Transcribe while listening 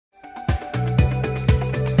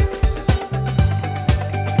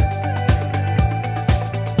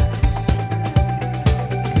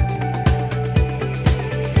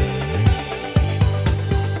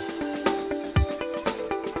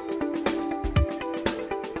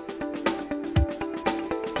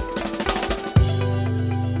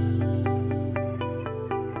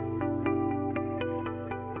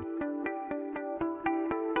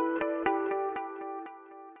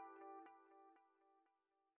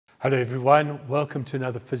Hello everyone, welcome to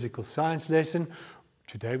another physical science lesson.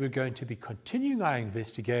 Today we're going to be continuing our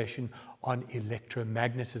investigation on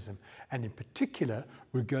electromagnetism, and in particular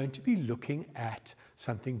we're going to be looking at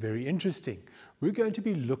something very interesting. We're going to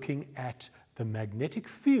be looking at the magnetic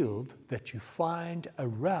field that you find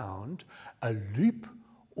around a loop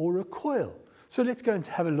or a coil. So let's go and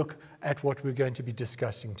have a look at what we're going to be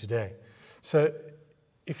discussing today. So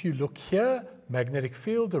if you look here, magnetic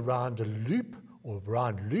field around a loop or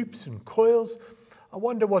around loops and coils, I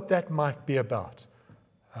wonder what that might be about.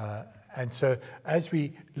 And so as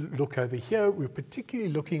we look over here, we're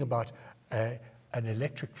particularly looking about an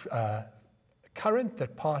electric current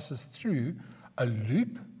that passes through a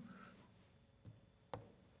loop.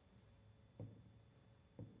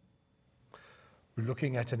 We're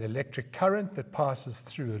looking at an electric current that passes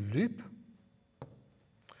through a loop.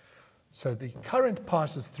 So the current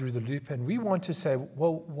passes through the loop, and we want to say,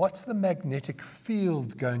 well, what's the magnetic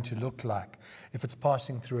field going to look like if it's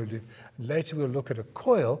passing through a loop? And later we'll look at a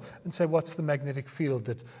coil and say, what's the magnetic field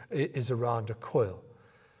that is around a coil?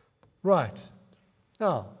 Right.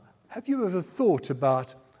 Now, have you ever thought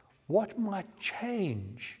about what might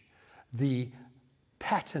change the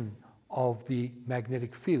pattern of the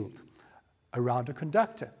magnetic field around a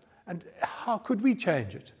conductor? And how could we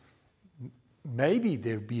change it? Maybe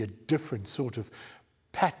there'd be a different sort of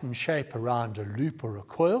pattern shape around a loop or a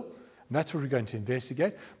coil, and that's what we're going to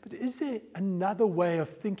investigate. But is there another way of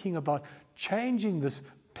thinking about changing this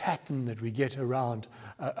pattern that we get around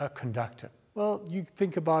a conductor? Well, you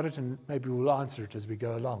think about it and maybe we'll answer it as we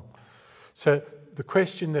go along. So the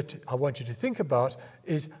question that I want you to think about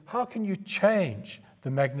is, how can you change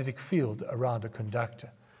the magnetic field around a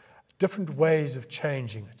conductor? Different ways of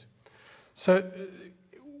changing it. So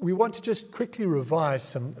we want to just quickly revise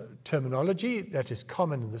some terminology that is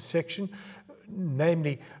common in this section,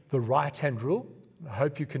 namely the right-hand rule. I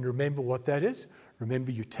hope you can remember what that is. Remember,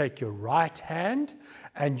 you take your right hand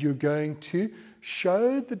and you're going to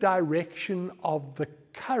show the direction of the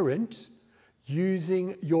current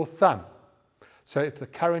using your thumb. So if the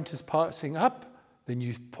current is passing up, then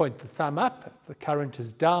you point the thumb up. If the current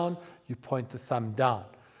is down, you point the thumb down.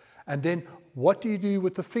 And then what do you do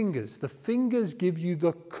with the fingers? The fingers give you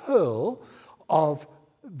the curl of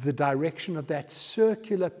the direction of that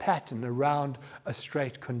circular pattern around a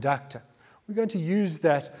straight conductor. We're going to use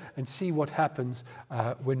that and see what happens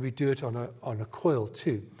when we do it on a coil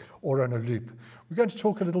too, or on a loop. We're going to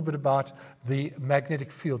talk a little bit about the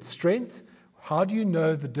magnetic field strength. How do you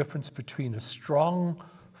know the difference between a strong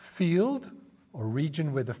field, or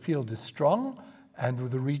region where the field is strong, and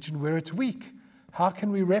the region where it's weak? How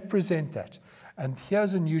can we represent that? And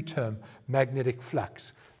here's a new term, magnetic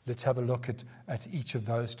flux. Let's have a look at each of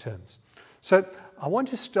those terms. So I want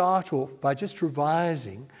to start off by just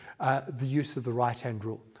revising the use of the right-hand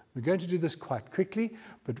rule. We're going to do this quite quickly,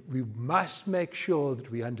 but we must make sure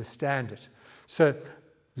that we understand it. So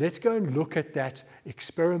let's go and look at that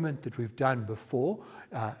experiment that we've done before,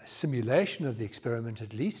 simulation of the experiment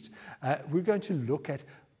at least. We're going to look at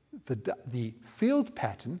the field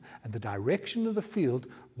pattern and the direction of the field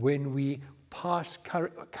when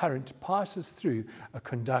current passes through a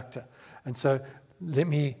conductor. And so let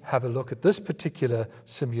me have a look at this particular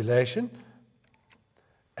simulation,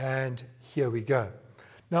 and here we go.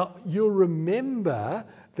 Now you'll remember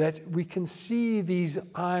that we can see these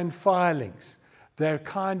iron filings. They're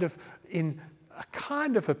kind of in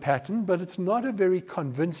a pattern, but it's not a very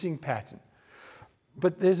convincing pattern.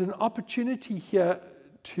 But there's an opportunity here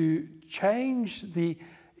to change the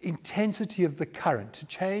intensity of the current, to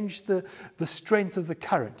change the strength of the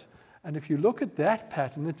current. And if you look at that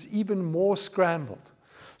pattern, it's even more scrambled.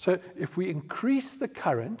 So if we increase the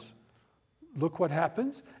current, look what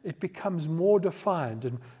happens. It becomes more defined.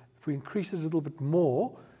 And if we increase it a little bit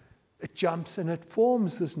more, it jumps and it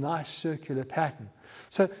forms this nice circular pattern.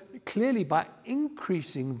 So clearly by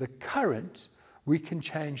increasing the current, we can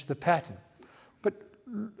change the pattern. But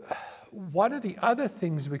one of the other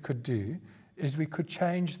things we could do is we could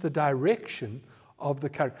change the direction of the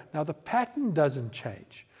current. Now the pattern doesn't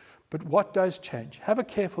change, but what does change? Have a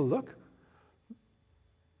careful look.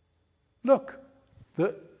 Look,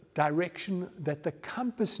 the direction that the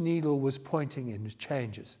compass needle was pointing in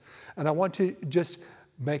changes. And I want to just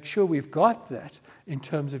make sure we've got that in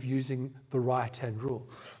terms of using the right-hand rule.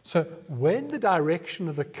 So when the direction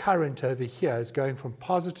of the current over here is going from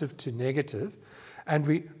positive to negative, and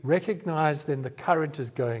we recognize then the current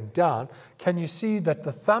is going down, can you see that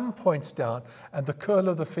the thumb points down and the curl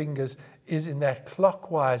of the fingers is in that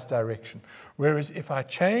clockwise direction? Whereas if I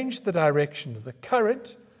change the direction of the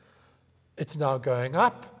current, it's now going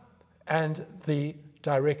up and the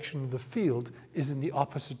direction of the field is in the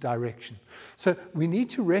opposite direction. So we need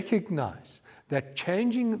to recognize that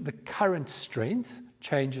changing the current strength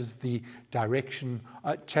changes the direction,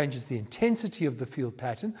 changes the intensity of the field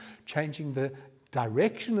pattern, changing the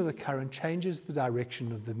direction of the current changes the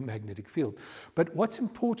direction of the magnetic field. But what's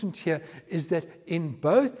important here is that in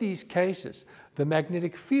both these cases, the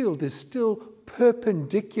magnetic field is still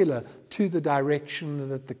perpendicular to the direction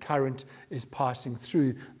that the current is passing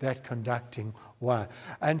through that conducting wire.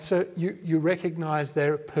 And so you recognize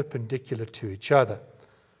they're perpendicular to each other.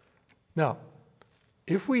 Now,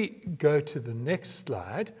 if we go to the next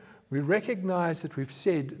slide, we recognize that we've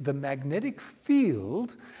said the magnetic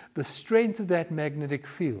field, the strength of that magnetic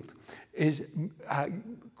field is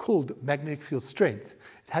called magnetic field strength.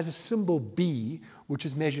 It has a symbol B, which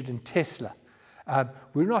is measured in Tesla.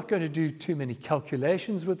 We're not going to do too many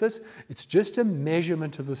calculations with this. It's just a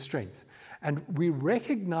measurement of the strength. And we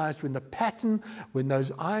recognized when the pattern, when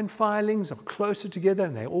those iron filings are closer together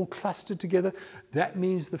and they're all clustered together, that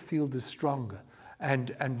means the field is stronger.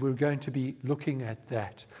 And we're going to be looking at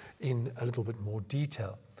that in a little bit more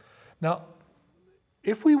detail. Now,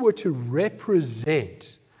 if we were to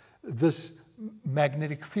represent this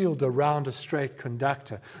magnetic field around a straight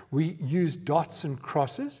conductor, we use dots and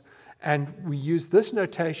crosses, and we use this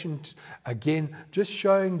notation, again, just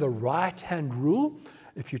showing the right-hand rule.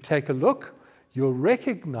 If you take a look, you'll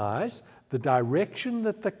recognize the direction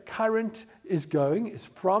that the current is going is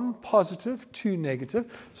from positive to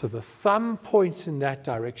negative. So the thumb points in that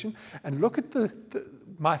direction. And look at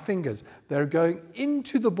my fingers. They're going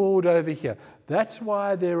into the board over here. That's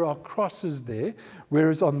why there are crosses there.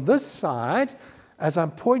 Whereas on this side, as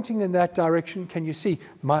I'm pointing in that direction, can you see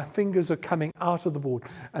my fingers are coming out of the board,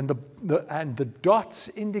 and the dots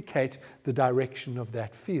indicate the direction of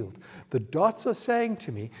that field. The dots are saying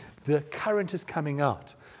to me the current is coming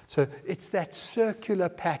out. So it's that circular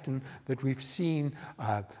pattern that we've seen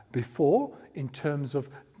before in terms of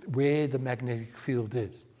where the magnetic field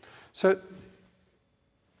is. So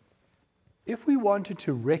if we wanted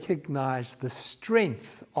to recognize the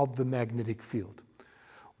strength of the magnetic field,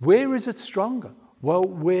 where is it stronger? Well,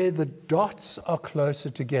 where the dots are closer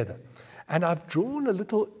together. And I've drawn a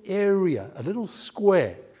little area, a little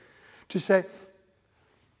square, to say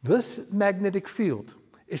this magnetic field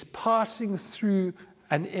is passing through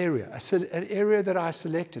an area that I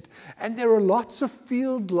selected. And there are lots of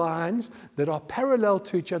field lines that are parallel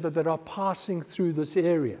to each other that are passing through this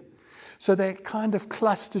area. So they're kind of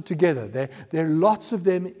clustered together. There are lots of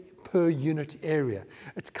them per unit area.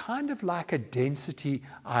 It's kind of like a density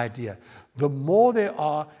idea. The more there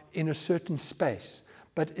are in a certain space,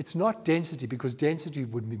 but it's not density, because density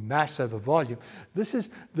would be mass over volume. This is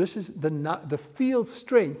the field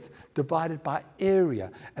strength divided by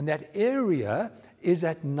area, and that area is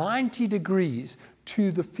at 90 degrees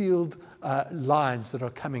to the field lines that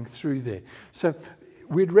are coming through there. So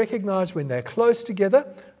we'd recognize when they're close together,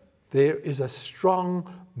 there is a strong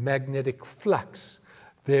magnetic flux.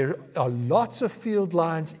 There are lots of field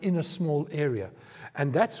lines in a small area.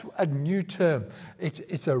 And that's a new term.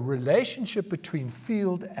 It's a relationship between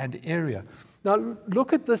field and area. Now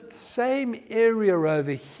look at the same area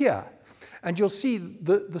over here, and you'll see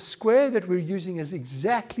the square that we're using is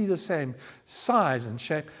exactly the same size and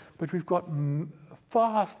shape, but we've got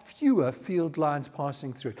far fewer field lines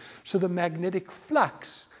passing through it. So the magnetic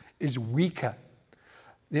flux is weaker.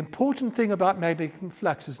 The important thing about magnetic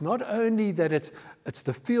flux is not only that it's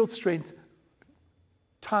the field strength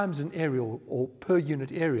times an area or per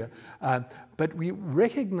unit area, but we're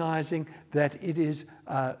recognizing that it is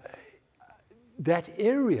that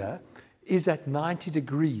area is at 90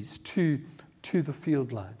 degrees to the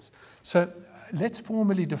field lines. So let's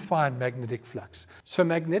formally define magnetic flux. So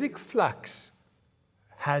magnetic flux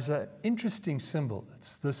has an interesting symbol.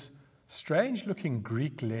 It's this strange looking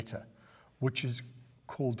Greek letter, which is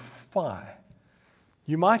called phi.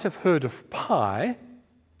 You might have heard of pi.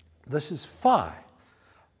 This is phi.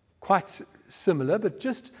 Quite similar, but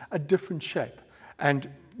just a different shape. And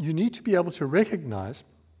you need to be able to recognize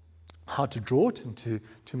how to draw it and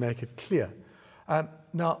to make it clear.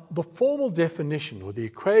 Now, the formal definition, or the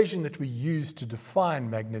equation that we use to define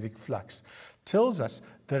magnetic flux, tells us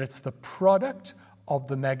that it's the product of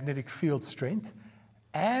the magnetic field strength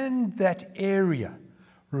and that area.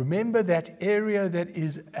 Remember, that area that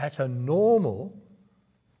is at a normal,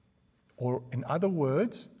 or in other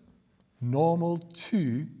words, normal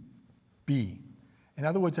to B. In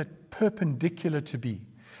other words, at perpendicular to B.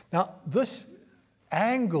 Now, this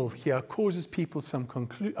angle here causes people some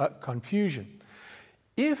confusion.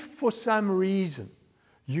 If for some reason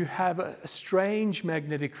you have a strange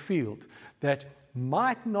magnetic field that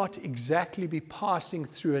might not exactly be passing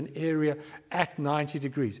through an area at 90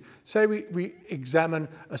 degrees. Say we examine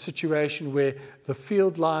a situation where the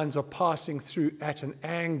field lines are passing through at an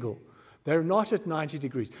angle. They're not at 90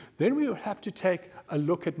 degrees. Then we will have to take a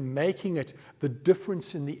look at making it the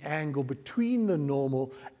difference in the angle between the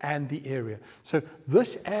normal and the area. So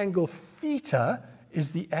this angle theta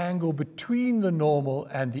is the angle between the normal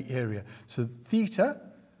and the area. So theta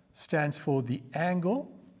stands for the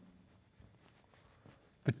angle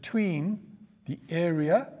between the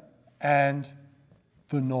area and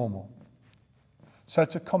the normal. So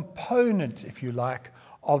it's a component, if you like,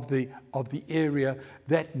 of the area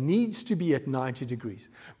that needs to be at 90 degrees.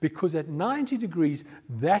 Because at 90 degrees,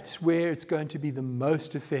 that's where it's going to be the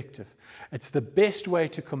most effective. It's the best way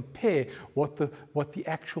to compare what the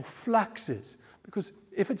actual flux is. Because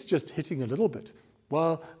if it's just hitting a little bit,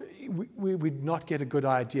 well, we would not get a good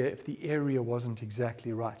idea if the area wasn't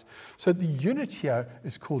exactly right. So the unit here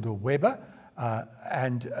is called a Weber,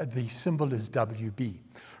 and the symbol is WB.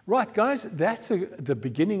 Right, guys, that's the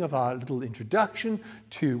beginning of our little introduction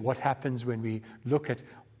to what happens when we look at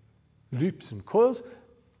loops and coils.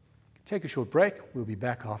 Take a short break. We'll be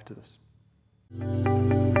back after this.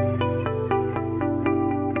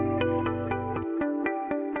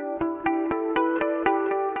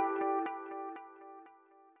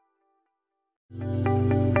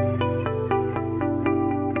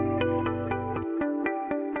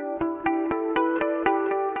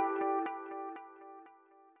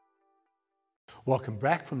 Welcome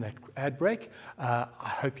back from that ad break. I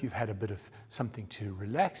hope you've had a bit of something to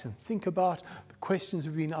relax and think about, the questions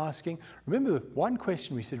we've been asking. Remember, the one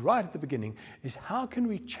question we said right at the beginning is how can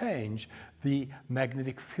we change the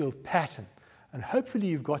magnetic field pattern? And hopefully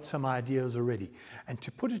you've got some ideas already. And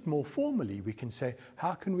to put it more formally, we can say,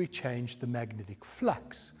 how can we change the magnetic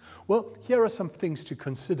flux? Well, here are some things to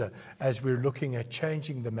consider as we're looking at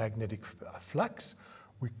changing the magnetic flux.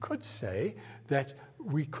 We could say that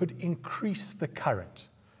we could increase the current.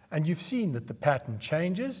 And you've seen that the pattern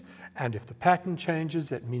changes, and if the pattern changes,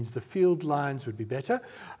 that means the field lines would be better.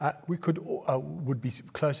 Would be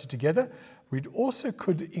closer together. We'd also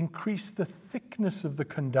could increase the thickness of the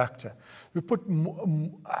conductor. We put,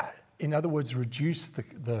 in other words, reduce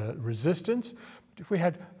the resistance. But if we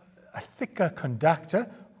had a thicker conductor,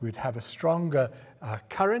 we'd have a stronger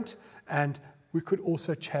current, and we could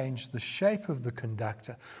also change the shape of the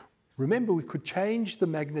conductor. Remember, we could change the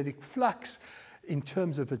magnetic flux in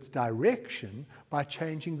terms of its direction by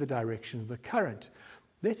changing the direction of the current.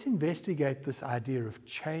 Let's investigate this idea of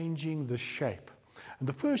changing the shape. And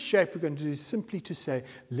the first shape we're going to do is simply to say,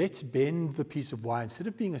 let's bend the piece of wire. Instead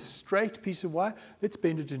of being a straight piece of wire, let's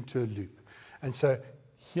bend it into a loop. And so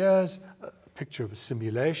here's a picture of a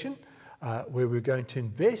simulation where we're going to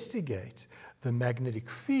investigate the magnetic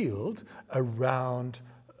field around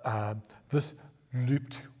this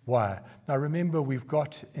looped wire. Now remember, we've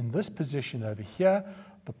got in this position over here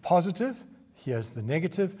the positive, here's the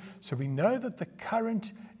negative, so we know that the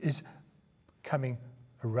current is coming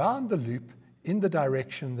around the loop in the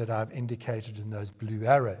direction that I've indicated in those blue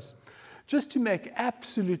arrows. Just to make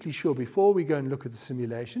absolutely sure, before we go and look at the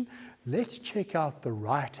simulation, let's check out the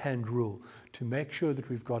right-hand rule to make sure that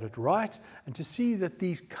we've got it right and to see that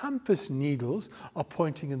these compass needles are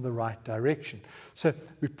pointing in the right direction. So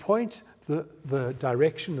we point the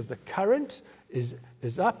direction of the current is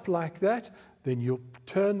up like that, then you'll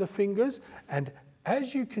turn the fingers, and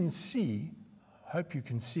as you can see, I hope you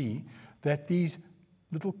can see, that these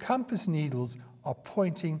little compass needles are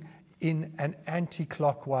pointing in an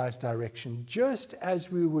anti-clockwise direction, just as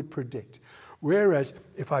we would predict. Whereas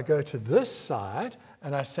if I go to this side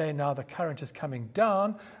and I say now the current is coming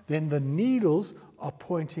down, then the needles are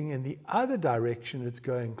pointing in the other direction, it's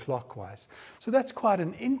going clockwise. So that's quite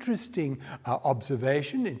an interesting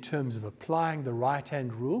observation in terms of applying the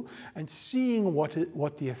right-hand rule and seeing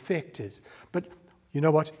what the effect is. But you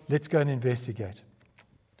know what? Let's go and investigate.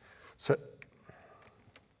 So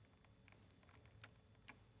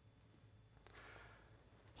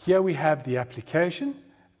here we have the application,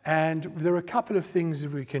 and there are a couple of things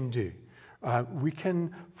that we can do. We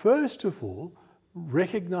can, first of all,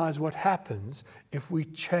 recognize what happens if we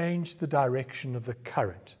change the direction of the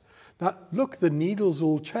current. Now, look, the needles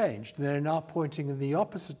all changed. They're now pointing in the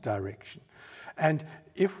opposite direction. And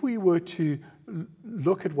if we were to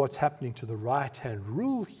look at what's happening to the right-hand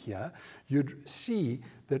rule here, you'd see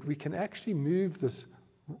that we can actually move this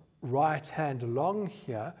right hand along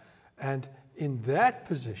here, and in that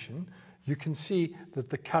position, you can see that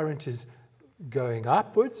the current is going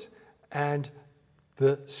upwards, and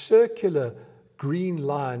the circular green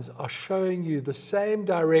lines are showing you the same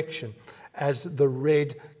direction as the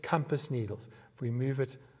red compass needles. If if we move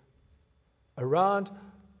it around,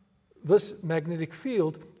 this magnetic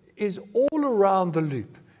field is all around the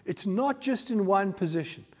loop. It's not just in one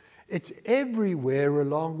position. It's everywhere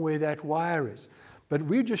along where that wire is. But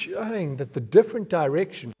we're just showing that the different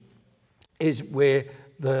direction is where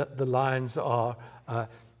the lines are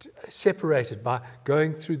separated by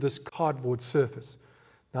going through this cardboard surface.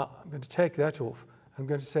 Now, I'm going to take that off. I'm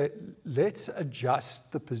going to say, let's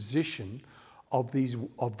adjust the position of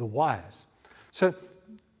the wires. So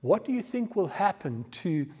what do you think will happen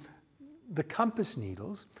to the compass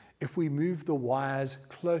needles if we move the wires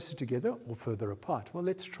closer together or further apart? Well,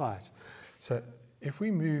 let's try it. So if we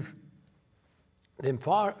move them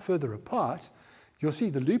further apart, you'll see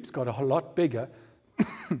the loop's got a whole lot bigger.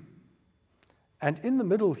 And in the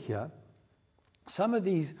middle here, some of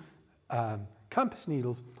these compass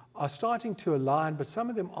needles are starting to align, but some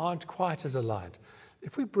of them aren't quite as aligned.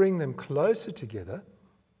 If we bring them closer together,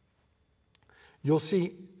 you'll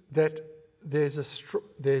see that there's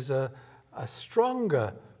a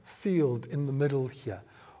stronger field in the middle here.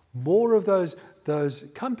 More of those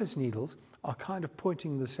compass needles are kind of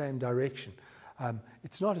pointing in the same direction.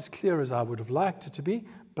 It's not as clear as I would have liked it to be,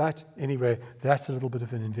 but anyway, that's a little bit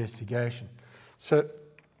of an investigation. So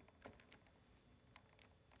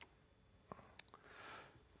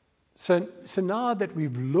now that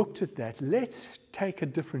we've looked at that, let's take a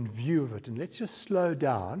different view of it, and let's just slow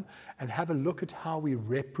down and have a look at how we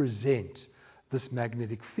represent this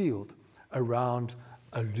magnetic field around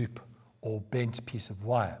a loop or bent piece of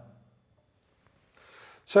wire.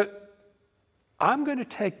 So I'm going to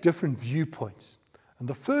take different viewpoints. And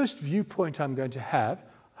the first viewpoint I'm going to have,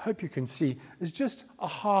 I hope you can see, is just a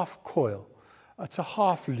half coil. It's a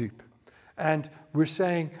half loop. And we're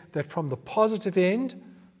saying that from the positive end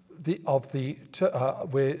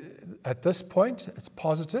where at this point it's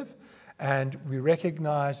positive, and we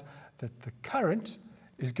recognize that the current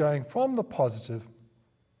is going from the positive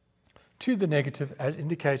to the negative, as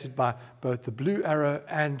indicated by both the blue arrow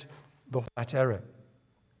and the white arrow.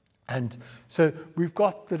 And so we've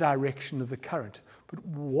got the direction of the current. But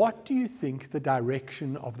what do you think the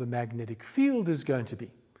direction of the magnetic field is going to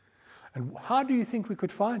be? And how do you think we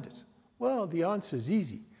could find it? Well, the answer is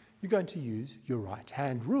easy. You're going to use your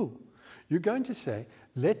right-hand rule. You're going to say,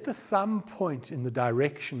 let the thumb point in the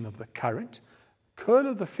direction of the current. Curl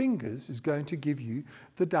of the fingers is going to give you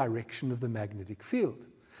the direction of the magnetic field.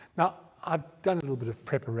 Now, I've done a little bit of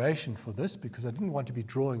preparation for this because I didn't want to be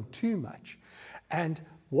drawing too much. And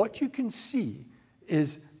what you can see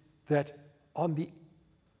is that on the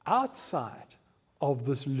outside of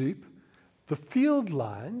this loop, the field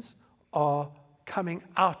lines are coming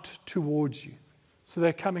out towards you. So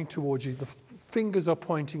they're coming towards you. The fingers are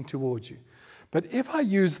pointing towards you. But if I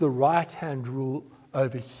use the right-hand rule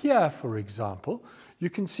over here, for example, you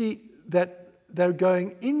can see that they're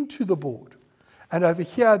going into the board. And over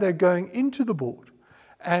here, they're going into the board.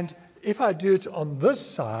 And if I do it on this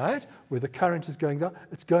side, where the current is going down,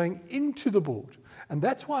 it's going into the board. And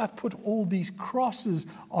that's why I've put all these crosses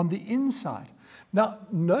on the inside. Now,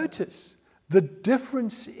 notice the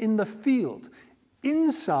difference in the field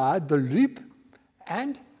inside the loop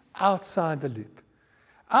and outside the loop.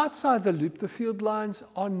 Outside the loop, the field lines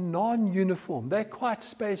are non-uniform. They're quite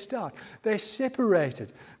spaced out. They're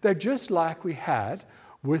separated. They're just like we had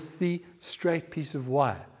with the straight piece of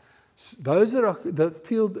wire. Those that are the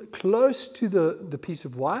field close to the piece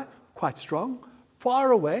of wire, quite strong.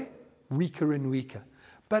 Far away, weaker and weaker.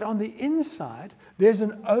 But on the inside, there's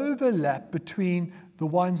an overlap between the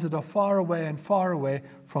ones that are far away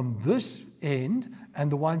from this end and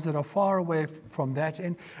the ones that are far away from that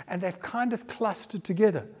end, and they've kind of clustered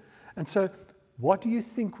together. And so what do you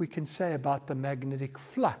think we can say about the magnetic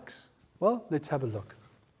flux? Well, let's have a look.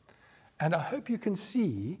 And I hope you can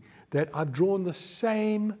see that I've drawn the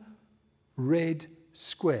same red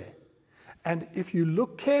square. And if you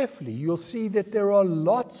look carefully, you'll see that there are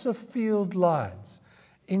lots of field lines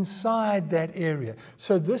inside that area.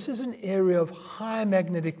 So this is an area of high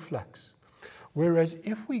magnetic flux. Whereas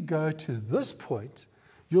if we go to this point,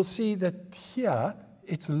 you'll see that here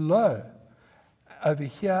it's low. Over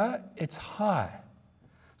here, it's high.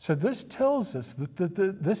 So this tells us that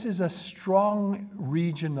this is a strong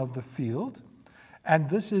region of the field, and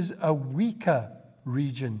this is a weaker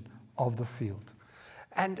region of the field.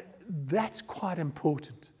 And that's quite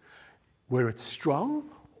important. Where it's strong,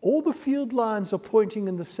 all the field lines are pointing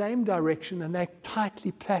in the same direction and they're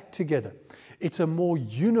tightly packed together. It's a more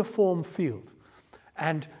uniform field.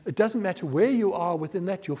 And it doesn't matter where you are within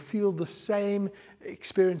that, you'll feel the same,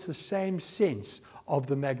 experience the same sense of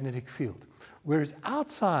the magnetic field. Whereas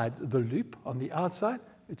outside the loop, on the outside,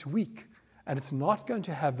 it's weak. and it's not going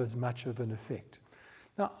to have as much of an effect.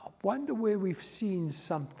 Now, I wonder where we've seen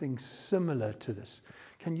something similar to this.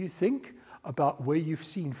 Can you think about where you've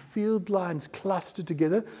seen field lines clustered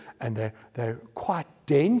together and they're quite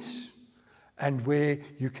dense, and where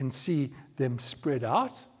you can see them spread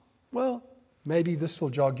out? Well, maybe this will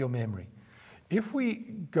jog your memory. If we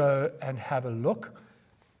go and have a look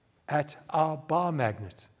at our bar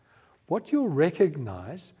magnet, what you'll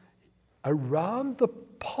recognize around the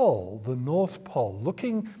pole, the North Pole,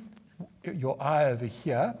 looking your eye over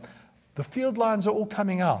here, the field lines are all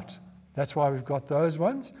coming out. That's why we've got those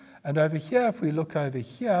ones. And over here, if we look over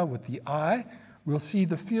here with the eye, we'll see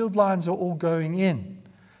the field lines are all going in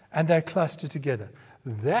and they're clustered together.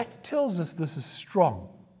 That tells us this is strong.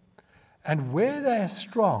 And where they are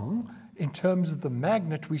strong, in terms of the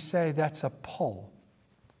magnet, we say that's a pole.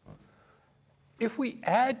 If we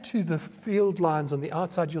add to the field lines on the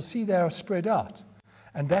outside, you'll see they are spread out.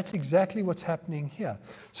 And that's exactly what's happening here.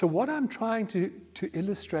 So what I'm trying to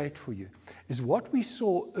illustrate for you is what we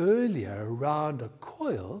saw earlier around a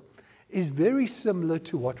coil is very similar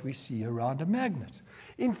to what we see around a magnet.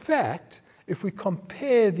 In fact, if we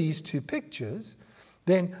compare these two pictures,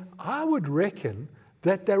 then I would reckon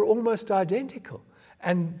that they're almost identical,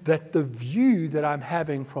 and that the view that I'm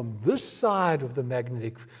having from this side of the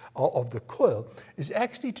magnetic of the coil is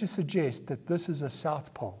actually to suggest that this is a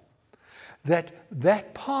south pole.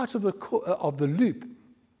 That part of the loop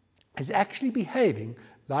is actually behaving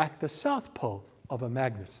like the south pole of a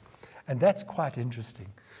magnet, and that's quite interesting.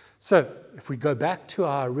 So if we go back to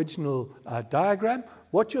our original diagram,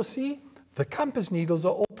 what you'll see, the compass needles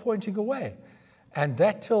are all pointing away, and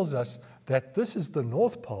that tells us that this is the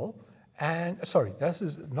North Pole, and sorry, this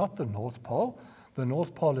is not the North Pole. The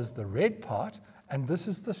North Pole is the red part, and this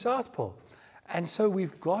is the South Pole. And so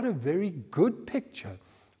we've got a very good picture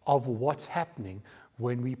of what's happening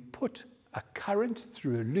when we put a current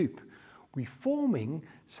through a loop. We're forming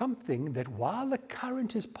something that, while the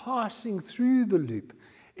current is passing through the loop,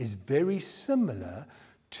 is very similar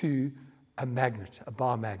to a magnet, a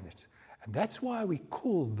bar magnet. And that's why we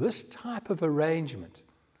call this type of arrangement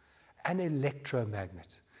an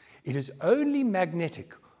electromagnet. It is only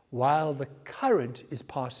magnetic while the current is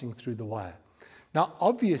passing through the wire. Now,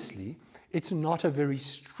 obviously, it's not a very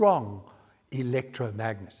strong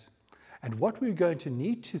electromagnet. And what we're going to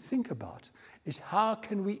need to think about is how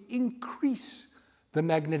can we increase the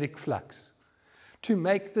magnetic flux to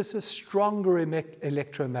make this a stronger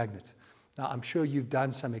electromagnet. Now, I'm sure you've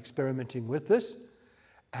done some experimenting with this,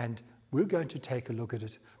 and we're going to take a look at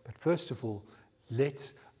it. But first of all,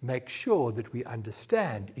 let's make sure that we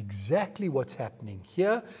understand exactly what's happening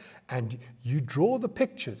here, and you draw the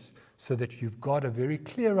pictures so that you've got a very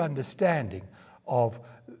clear understanding of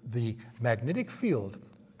the magnetic field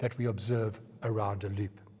that we observe around a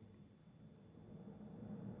loop.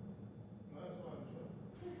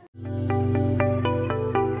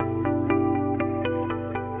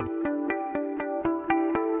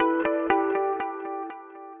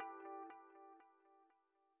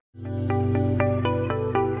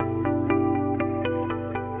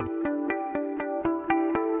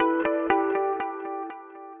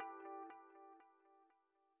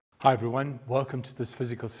 Hi everyone, welcome to this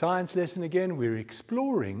physical science lesson again. We're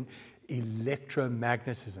exploring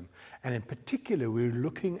electromagnetism, and in particular we're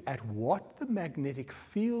looking at what the magnetic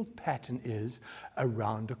field pattern is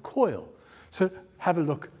around a coil. So have a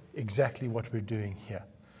look exactly what we're doing here.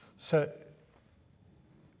 So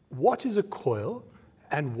what is a coil,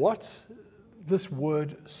 and what's this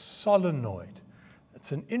word solenoid?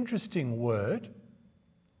 It's an interesting word.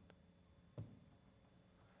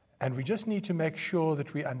 And we just need to make sure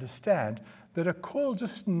that we understand that a coil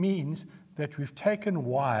just means that we've taken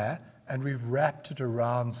wire and we've wrapped it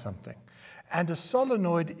around something. And a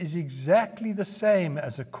solenoid is exactly the same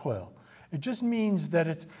as a coil. It just means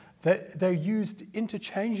that they're used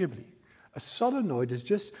interchangeably. A solenoid is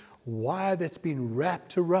just wire that's been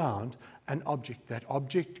wrapped around an object. That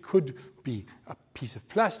object could be a piece of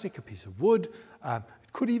plastic, a piece of wood, it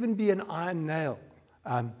could even be an iron nail.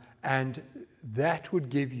 And that would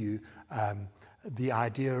give you the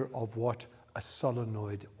idea of what a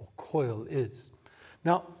solenoid or coil is.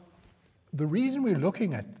 Now, the reason we're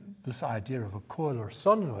looking at this idea of a coil or a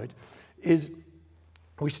solenoid is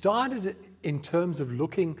we started in terms of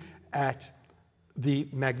looking at the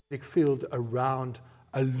magnetic field around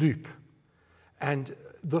a loop. And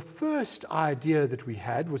the first idea that we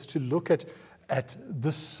had was to look at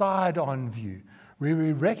the side-on view, where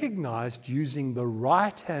we recognized, using the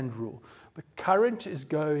right-hand rule, the current is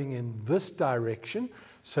going in this direction,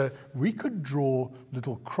 so we could draw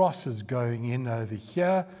little crosses going in over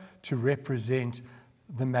here to represent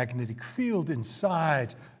the magnetic field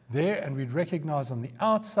inside there, and we'd recognize on the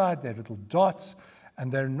outside they're little dots,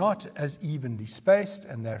 and they're not as evenly spaced,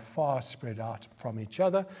 and they're far spread out from each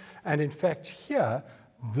other. And in fact, here,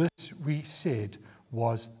 this we said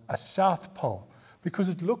was a south pole, because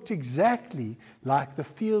it looked exactly like the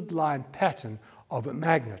field line pattern of a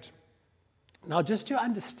magnet. Now, just to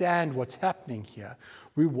understand what's happening here,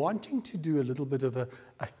 we're wanting to do a little bit of a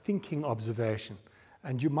thinking observation.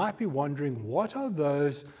 And you might be wondering, what are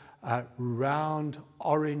those round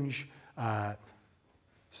orange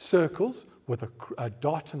circles with a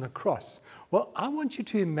dot and a cross? Well, I want you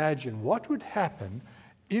to imagine what would happen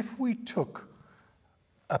if we took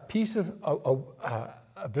a piece of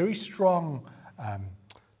a very strong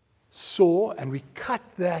saw, and we cut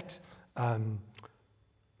that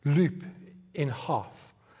loop in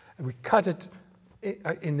half, and we cut it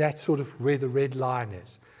in that sort of where the red line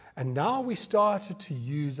is. And now we started to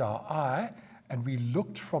use our eye, and we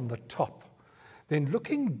looked from the top. Then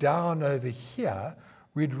looking down over here,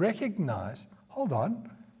 we'd recognize, hold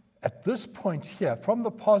on, at this point here, from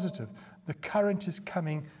the positive, the current is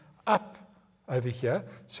coming up over here.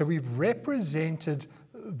 So we've represented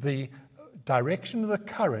the direction of the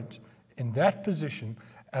current in that position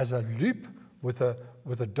as a loop with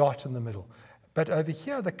a dot in the middle. But over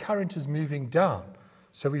here, the current is moving down.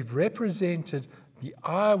 So we've represented, the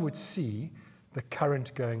eye would see the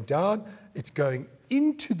current going down. It's going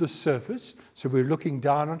into the surface, so we're looking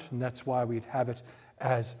down on it, and that's why we'd have it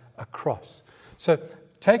as a cross. So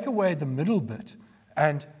take away the middle bit,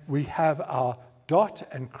 and we have our dot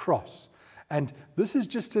and cross. And this is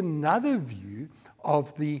just another view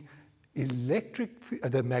of the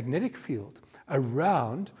magnetic field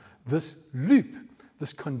around this loop,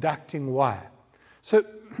 this conducting wire. So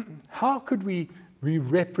how could we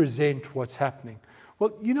represent what's happening?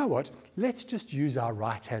 Well, you know what? Let's just use our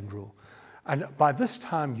right-hand rule. And by this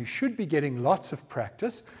time, you should be getting lots of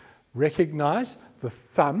practice. Recognize the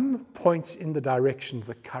thumb points in the direction of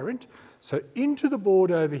the current. So into the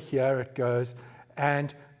board over here it goes,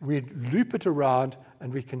 and we loop it around,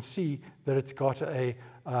 and we can see that it's got a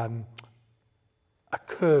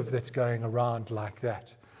curve that's going around like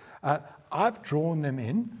that. I've drawn them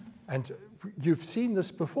in, and you've seen this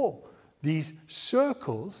before. These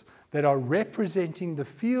circles that are representing the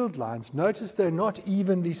field lines, notice they're not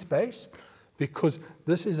evenly spaced because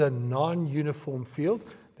this is a non-uniform field.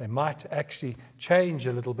 They might actually change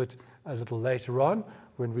a little later on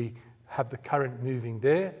when we have the current moving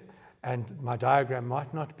there, and my diagram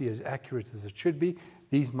might not be as accurate as it should be.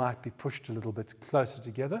 These might be pushed a little bit closer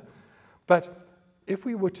together. But if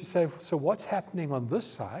we were to say, so what's happening on this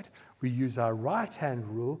side, we use our right-hand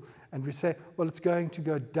rule, and we say, well, it's going to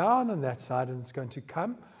go down on that side, and it's going to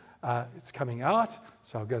come, it's coming out,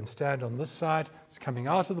 so I'll go and stand on this side, it's coming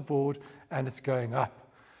out of the board, and it's going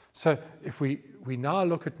up. So if we now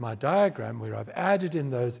look at my diagram where I've added in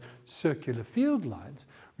those circular field lines,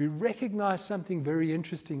 we recognize something very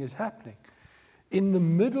interesting is happening. In the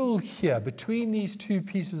middle here, between these two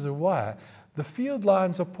pieces of wire, the field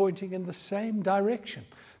lines are pointing in the same direction.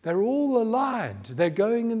 They're all aligned. They're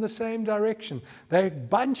going in the same direction. They're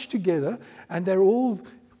bunched together, and they're all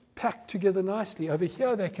packed together nicely. Over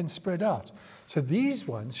here, they can spread out. So these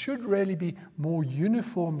ones should really be more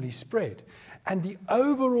uniformly spread. And the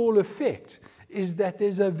overall effect is that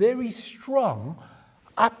there's a very strong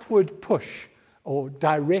upward push or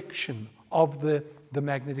direction of the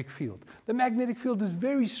magnetic field. The magnetic field is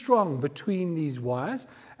very strong between these wires,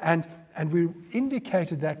 and we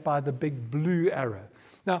indicated that by the big blue arrow.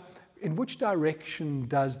 Now, in which direction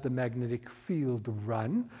does the magnetic field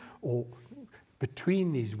run, or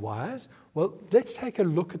between these wires? Well, let's take a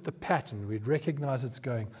look at the pattern. We'd recognize it's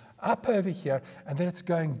going up over here, and then it's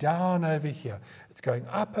going down over here. It's going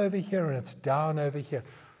up over here, and it's down over here.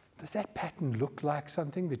 Does that pattern look like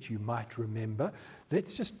something that you might remember?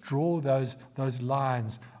 Let's just draw those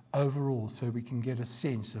lines overall so we can get a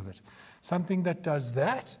sense of it. Something that does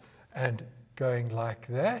that, and going like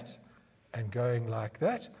that, and going like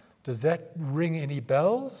that. Does that ring any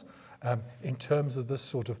bells in terms of this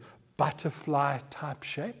sort of butterfly type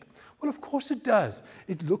shape? Well, of course it does.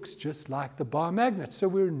 It looks just like the bar magnet. So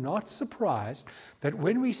we're not surprised that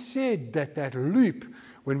when we said that loop,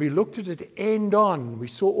 when we looked at it end on, we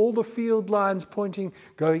saw all the field lines pointing,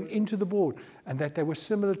 going into the board, and that they were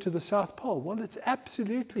similar to the South Pole. Well, it's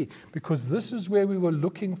absolutely, because this is where we were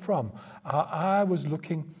looking from. Our eye was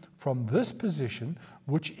looking from this position,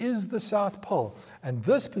 which is the South Pole, and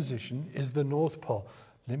this position is the North Pole.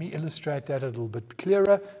 Let me illustrate that a little bit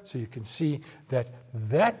clearer so you can see that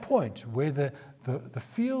that point where the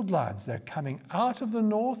field lines, they're coming out of the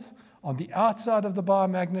north on the outside of the bar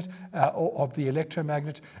magnet or of the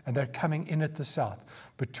electromagnet, and they're coming in at the south.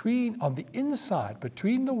 On the inside,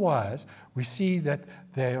 between the wires, we see that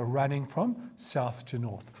they are running from south to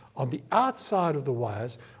north. On the outside of the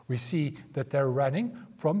wires, we see that they're running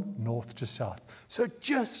from north to south. So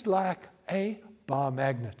just like a bar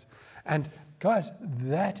magnet. And guys,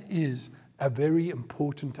 that is a very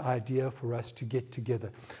important idea for us to get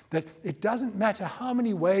together. That it doesn't matter how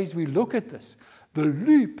many ways we look at this. The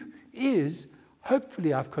loop is,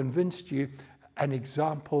 hopefully I've convinced you, an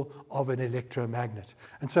example of an electromagnet.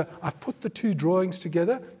 And so I've put the two drawings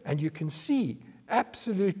together, and you can see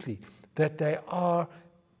absolutely that they are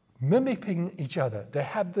mimicking each other. They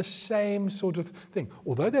have the same sort of thing.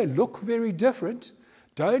 Although they look very different,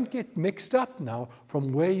 don't get mixed up now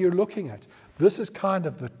from where you're looking at. This is kind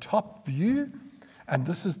of the top view, and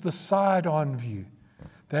this is the side-on view.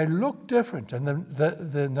 They look different, and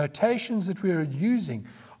the notations that we're using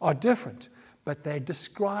are different, but they're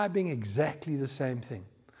describing exactly the same thing.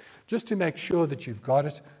 Just to make sure that you've got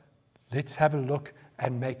it, let's have a look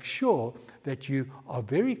and make sure that you are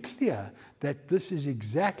very clear that this is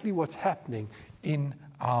exactly what's happening in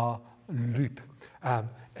our loop.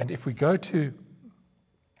 And if we go to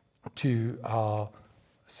our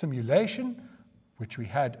simulation, which we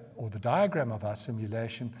had, or the diagram of our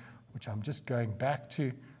simulation, which I'm just going back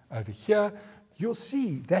to over here, you'll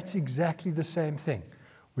see that's exactly the same thing.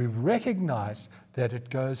 We've recognized that it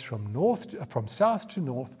goes from south to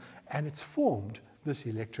north, and it's formed this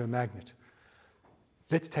electromagnet.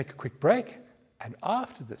 Let's take a quick break, and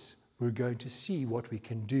after this, we're going to see what we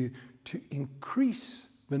can do to increase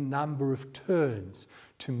the number of turns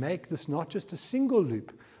to make this not just a single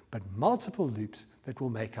loop, but multiple loops that will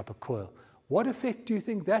make up a coil. What effect do you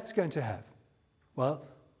think that's going to have? Well,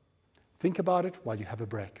 think about it while you have a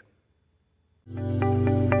break.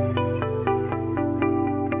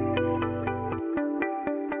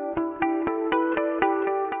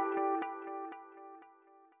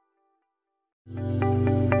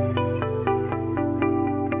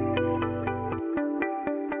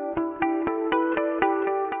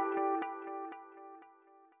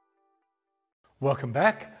 Welcome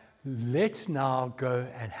back. Let's now go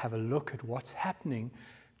and have a look at what's happening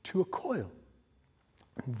to a coil.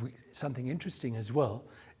 Something interesting as well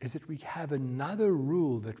is that we have another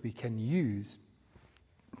rule that we can use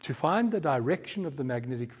to find the direction of the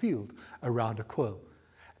magnetic field around a coil.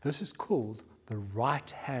 This is called the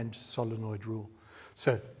right-hand solenoid rule.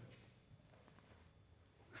 So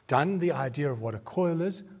we've done the idea of what a coil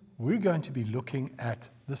is. We're going to be looking at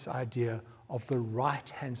this idea of the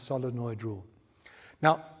right-hand solenoid rule.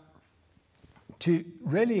 Now, to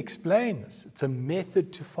really explain this, it's a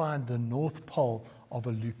method to find the north pole of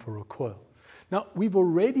a loop or a coil. Now, we've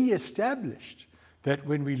already established that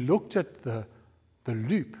when we looked at the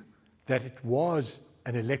loop, that it was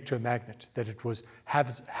an electromagnet, that it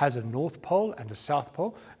has a north pole and a south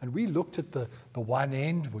pole, and we looked at the one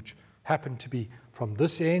end, which happened to be from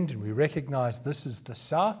this end, and we recognized this is the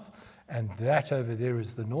south, and that over there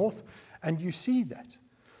is the north, and you see that.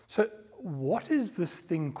 So what is this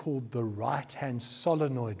thing called the right-hand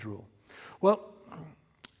solenoid rule? Well,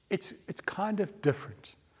 it's kind of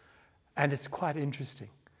different, and it's quite interesting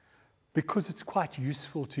because it's quite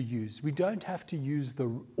useful to use. We don't have to use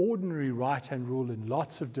the ordinary right-hand rule in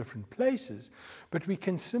lots of different places, but we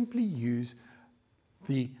can simply use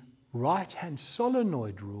the right-hand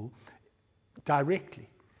solenoid rule directly.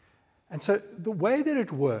 And so the way that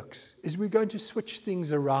it works is we're going to switch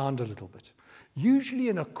things around a little bit. Usually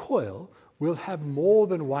in a coil, we'll have more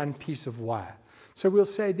than one piece of wire. So we'll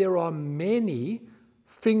say there are many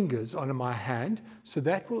fingers on my hand, so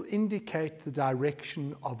that will indicate the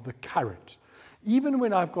direction of the current. Even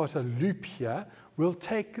when I've got a loop here, we'll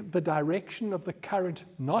take the direction of the current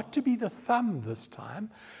not to be the thumb this time,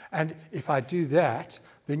 and if I do that,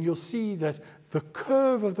 then you'll see that the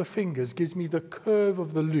curve of the fingers gives me the curve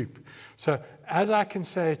of the loop. So as I can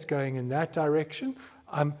say it's going in that direction,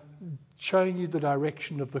 I'm showing you the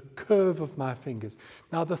direction of the curve of my fingers.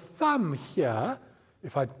 Now the thumb here,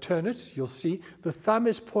 if I turn it, you'll see the thumb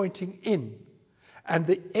is pointing in, and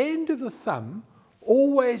the end of the thumb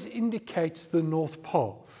always indicates the North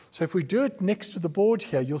Pole. So if we do it next to the board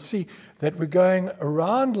here, you'll see that we're going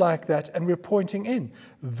around like that and we're pointing in.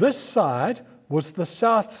 This side was the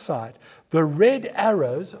south side. The red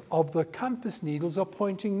arrows of the compass needles are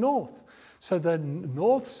pointing north. So the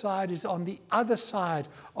north side is on the other side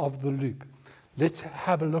of the loop. Let's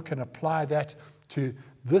have a look and apply that to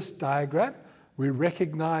this diagram, We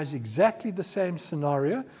recognize exactly the same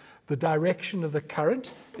scenario. The direction of the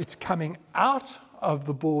current, it's coming out of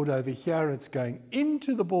the board over here, it's going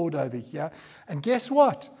into the board over here, and guess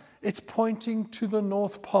what? It's pointing to the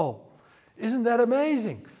North Pole. Isn't that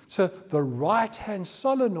amazing? So the right-hand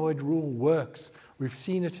solenoid rule works. We've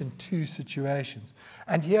seen it in 2 situations.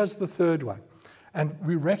 And here's the third one. And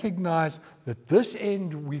we recognize that this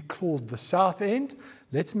end we called the south end.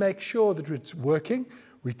 Let's make sure that it's working.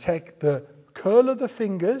 We take the curl of the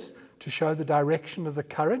fingers to show the direction of the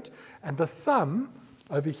current, and the thumb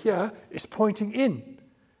over here is pointing in.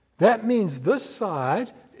 That means this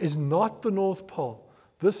side is not the North Pole.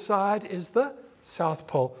 This side is the South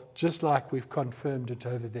Pole, just like we've confirmed it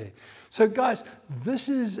over there. So guys, this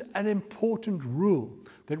is an important rule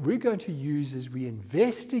that we're going to use as we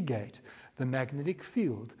investigate the magnetic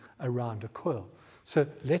field around a coil. So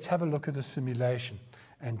let's have a look at a simulation.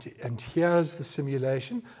 And here's the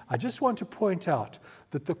simulation. I just want to point out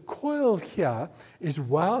that the coil here is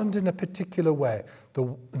wound in a particular way.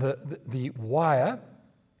 The wire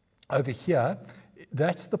over here,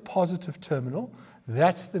 that's the positive terminal.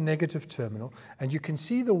 That's the negative terminal. And you can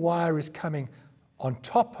see the wire is coming on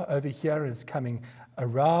top over here, and it's coming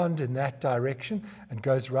around in that direction and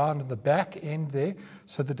goes around in the back end there.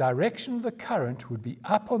 So the direction of the current would be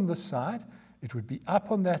up on this side. It would be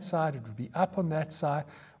up on that side. It would be up on that side.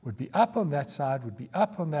 Would be up on that side. Would be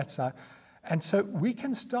up on that side. And so we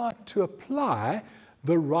can start to apply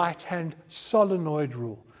the right-hand solenoid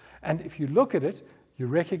rule. And if you look at it, you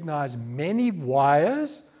recognize many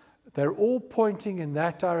wires. They're all pointing in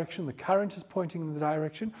that direction. The current is pointing in the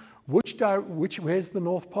direction. Where's the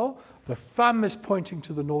North Pole? The thumb is pointing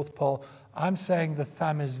to the North Pole. I'm saying the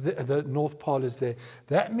thumb is the North Pole is there.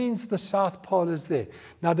 That means the South Pole is there.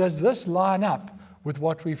 Now, does this line up with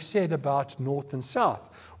what we've said about north and south?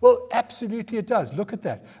 Well, absolutely it does. Look at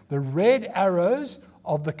that. The red arrows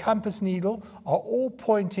of the compass needle are all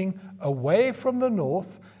pointing away from the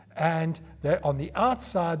north, and they're on the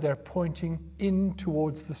outside, they're pointing in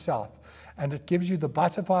towards the south. And it gives you the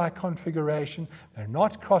butterfly configuration. They're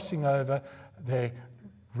not crossing over. They're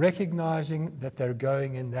recognizing that they're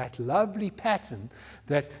going in that lovely pattern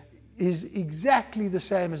that is exactly the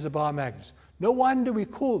same as a bar magnet. No wonder we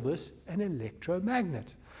call this an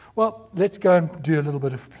electromagnet. Well, let's go and do a little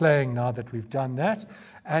bit of playing now that we've done that.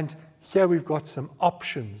 And here we've got some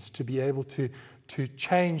options to be able to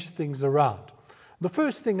change things around. The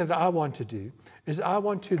first thing that I want to do is I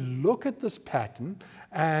want to look at this pattern,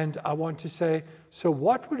 and I want to say, so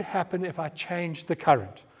what would happen if I changed the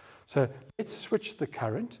current? So let's switch the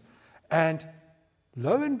current, and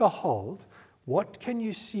lo and behold, what can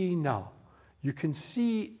you see now? You can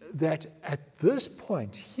see that at this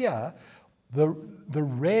point here, the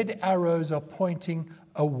red arrows are pointing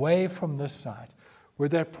away from this side, where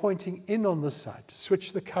they're pointing in on this side.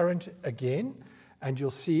 Switch the current again, and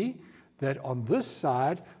you'll see that on this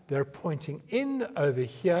side, they're pointing in over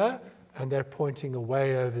here, and they're pointing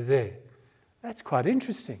away over there. That's quite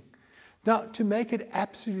interesting. Now, to make it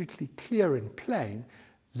absolutely clear and plain,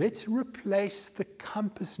 let's replace the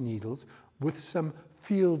compass needles with some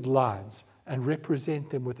field lines and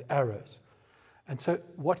represent them with arrows. And so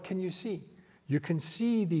what can you see? You can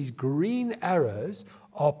see these green arrows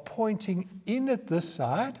are pointing in at this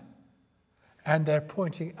side, and they're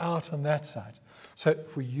pointing out on that side. So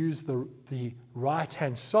if we use the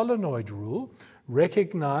right-hand solenoid rule,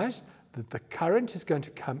 recognize that the current is going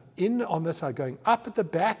to come in on this side, going up at the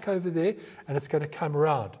back over there, and it's going to come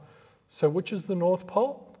around. So which is the North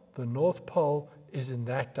Pole? The North Pole is in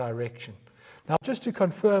that direction. Now, just to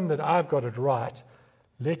confirm that I've got it right,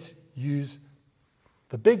 let's use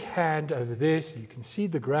the big hand over there so you can see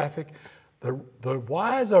the graphic. The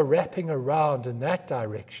wires are wrapping around in that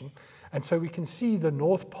direction, and so we can see the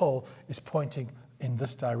North Pole is pointing in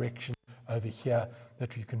this direction over here,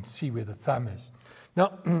 that you can see where the thumb is.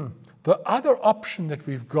 Now, the other option that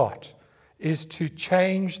we've got is to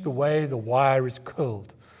change the way the wire is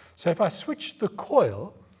curled. So if I switch the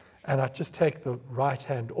coil, and I just take the right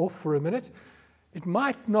hand off for a minute, it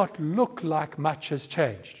might not look like much has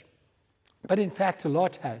changed. But in fact, a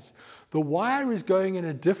lot has. The wire is going in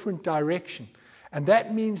a different direction, and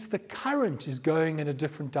that means the current is going in a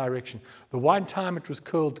different direction. The one time it was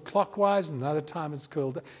curled clockwise, and another time it's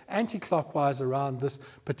curled anti-clockwise around this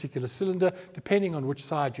particular cylinder, depending on which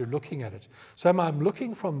side you're looking at it. So if I'm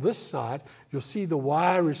looking from this side, you'll see the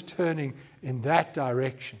wire is turning in that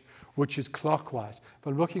direction, which is clockwise. If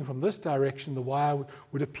I'm looking from this direction, the wire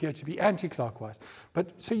would appear to be anti-clockwise.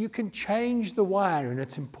 But so you can change the wire, and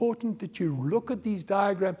it's important that you look at these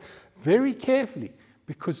diagrams very carefully,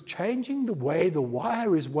 because changing the way the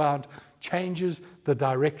wire is wound changes the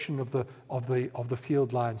direction of the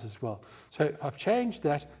field lines as well. So if I've changed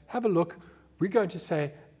that, have a look. We're going to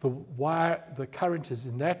say the current is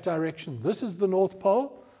in that direction. This is the North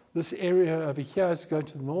Pole. This area over here is going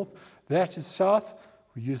to the north. That is south.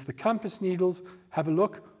 We use the compass needles. Have a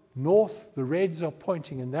look. North, the reds are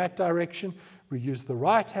pointing in that direction. We use the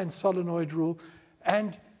right-hand solenoid rule.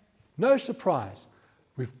 And no surprise,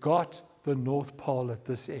 we've got the North Pole at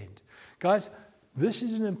this end. Guys, this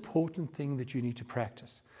is an important thing that you need to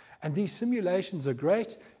practice. And these simulations are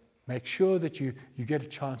great. Make sure that you get a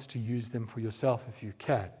chance to use them for yourself if you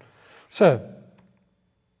can. So,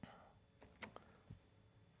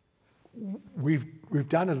 we've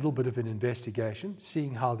done a little bit of an investigation,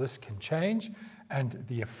 seeing how this can change and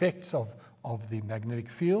the effects of the magnetic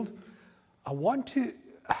field. I want to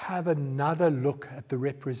have another look at the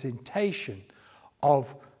representation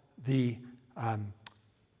of the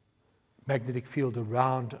magnetic field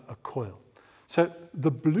around a coil. So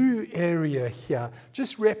the blue area here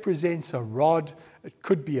just represents a rod. It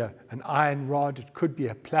could be an iron rod, it could be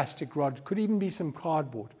a plastic rod, it could even be some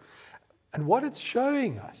cardboard. And what it's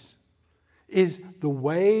showing us is the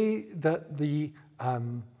way that the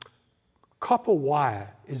copper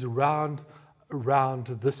wire is around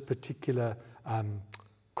this particular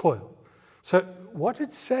coil. So what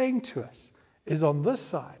it's saying to us is on this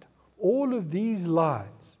side, all of these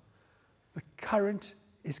lines, the current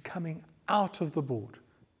is coming out of the board.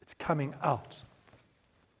 It's coming out.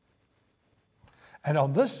 And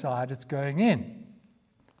on this side, it's going in.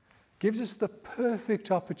 Gives us the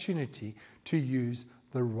perfect opportunity to use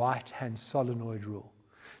the right-hand solenoid rule.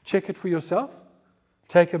 Check it for yourself.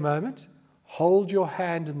 Take a moment. Hold your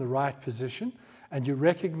hand in the right position, and you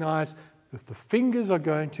recognize that the fingers are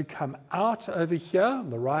going to come out over here on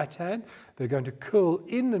the right hand. They're going to curl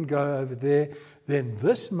in and go over there. Then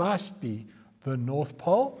this must be the North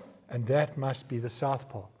Pole, and that must be the South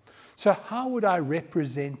Pole. So how would I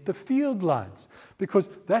represent the field lines? Because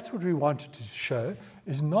that's what we wanted to show,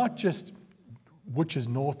 is not just which is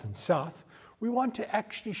north and south. We want to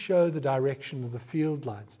actually show the direction of the field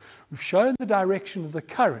lines. We've shown the direction of the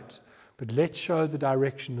current, but let's show the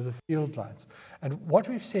direction of the field lines. And what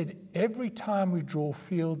we've said, every time we draw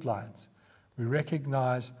field lines, we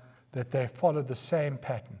recognize that they follow the same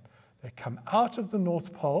pattern. They come out of the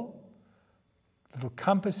North Pole. Little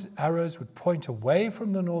compass arrows would point away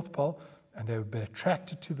from the North Pole, and they would be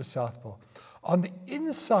attracted to the South Pole. On the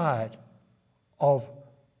inside of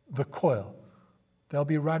the coil, they'll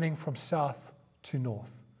be running from south to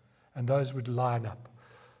north, and those would line up.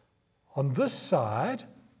 On this side,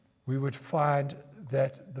 we would find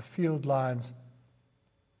that the field lines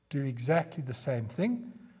do exactly the same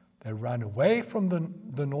thing. They run away from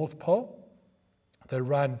the North Pole, they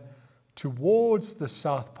run towards the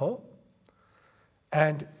South Pole,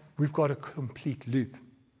 and we've got a complete loop.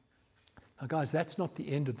 Now guys, that's not the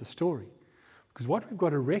end of the story, because what we've got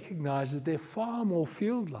to recognize is there are far more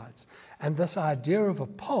field lines, and this idea of a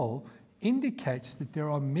pole indicates that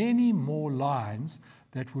there are many more lines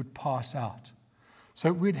that would pass out.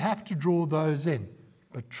 So we'd have to draw those in,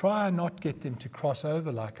 but try and not get them to cross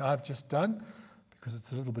over like I've just done, because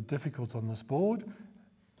it's a little bit difficult on this board,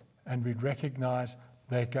 and we'd recognize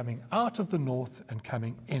they're coming out of the north and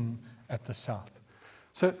coming in at the south.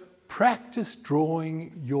 So practice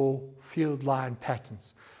drawing your field line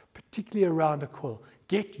patterns, particularly around a coil.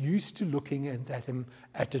 Get used to looking at them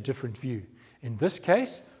at a different view. In this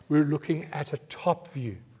case, we're looking at a top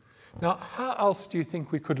view. Now, how else do you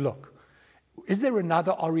think we could look? Is there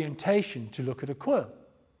another orientation to look at a coil?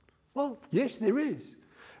 Well, yes, there is.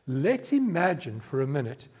 Let's imagine for a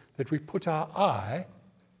minute that we put our eye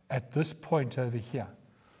at this point over here.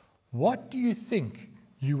 What do you think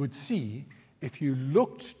you would see if you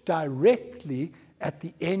looked directly at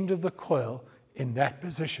the end of the coil in that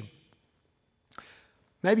position?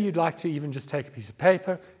 Maybe you'd like to even just take a piece of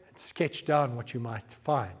paper and sketch down what you might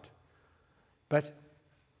find. But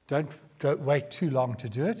don't wait too long to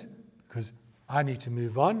do it, because I need to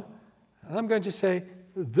move on. And I'm going to say,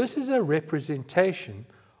 this is a representation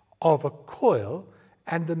of a coil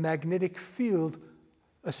and the magnetic field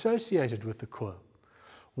associated with the coil.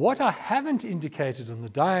 What I haven't indicated on the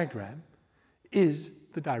diagram is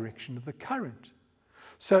the direction of the current.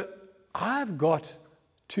 So I've got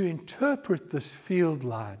to interpret this field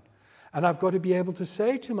line, and I've got to be able to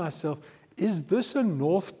say to myself, is this a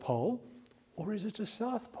North Pole or is it a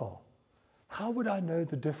South Pole? How would I know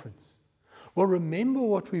the difference? Well, remember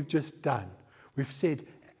what we've just done. We've said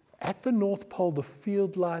at the North Pole, the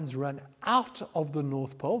field lines run out of the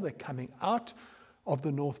North Pole. They're coming out of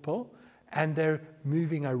the North Pole. and they're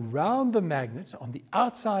moving around the magnet, on the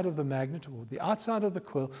outside of the magnet or the outside of the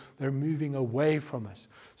coil, they're moving away from us.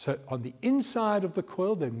 So on the inside of the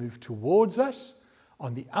coil, they move towards us.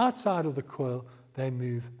 On the outside of the coil, they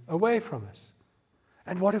move away from us.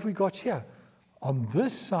 And what have we got here? On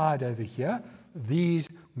this side over here, these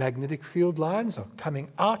magnetic field lines are coming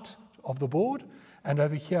out of the board, and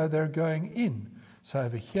over here they're going in. So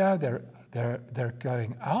over here they're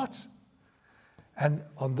going out, and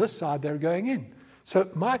on this side they're going in. So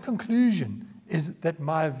my conclusion is that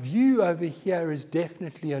my view over here is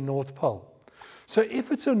definitely a north pole. So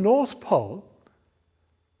if it's a north pole,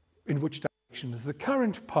 in which direction is the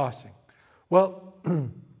current passing? Well,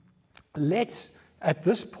 let's at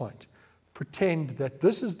this point pretend that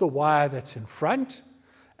this is the wire that's in front,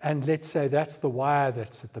 and let's say that's the wire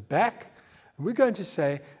that's at the back. And we're going to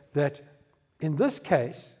say that in this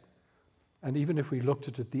case, and even if we looked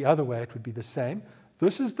at it the other way, it would be the same.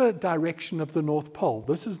 This is the direction of the North Pole.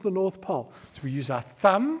 This is the North Pole. So we use our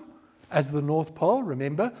thumb as the North Pole.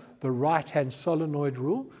 Remember, the right-hand solenoid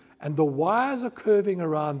rule. And the wires are curving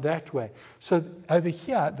around that way. So over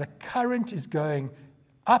here, the current is going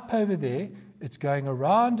up over there. It's going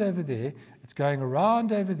around over there. It's going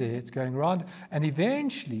around over there. It's going around. And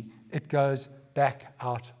eventually, it goes back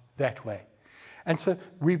out that way. And so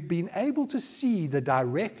we've been able to see the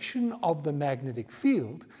direction of the magnetic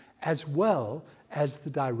field as well as the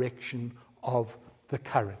direction of the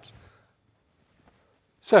current.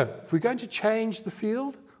 So if we're going to change the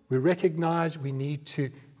field, we recognize we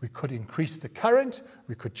could increase the current,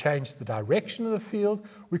 we could change the direction of the field,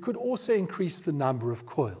 we could also increase the number of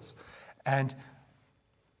coils. And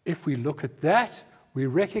if we look at that, we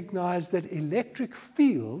recognize that electric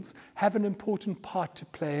fields have an important part to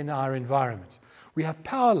play in our environment. We have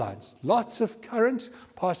power lines, lots of current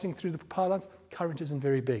passing through the power lines. Current isn't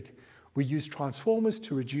very big. We use transformers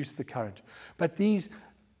to reduce the current. But these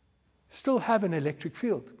still have an electric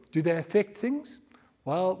field. Do they affect things?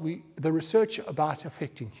 Well, the research about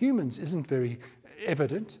affecting humans isn't very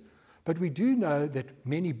evident, but we do know that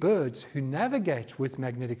many birds who navigate with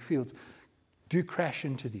magnetic fields do crash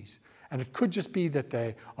into these. And it could just be that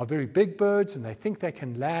they are very big birds and they think they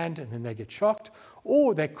can land and then they get shocked,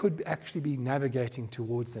 or they could actually be navigating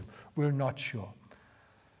towards them. We're not sure.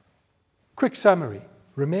 Quick summary.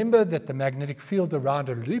 Remember that the magnetic field around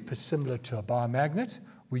a loop is similar to a bar magnet.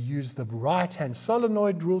 We use the right-hand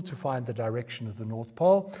solenoid rule to find the direction of the North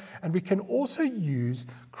Pole, and we can also use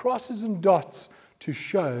crosses and dots to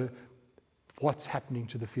show what's happening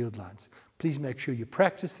to the field lines. Please make sure you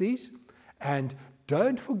practice these, and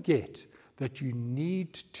don't forget that you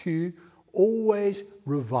need to always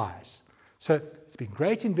revise. So it's been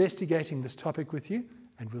great investigating this topic with you,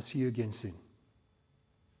 and we'll see you again soon.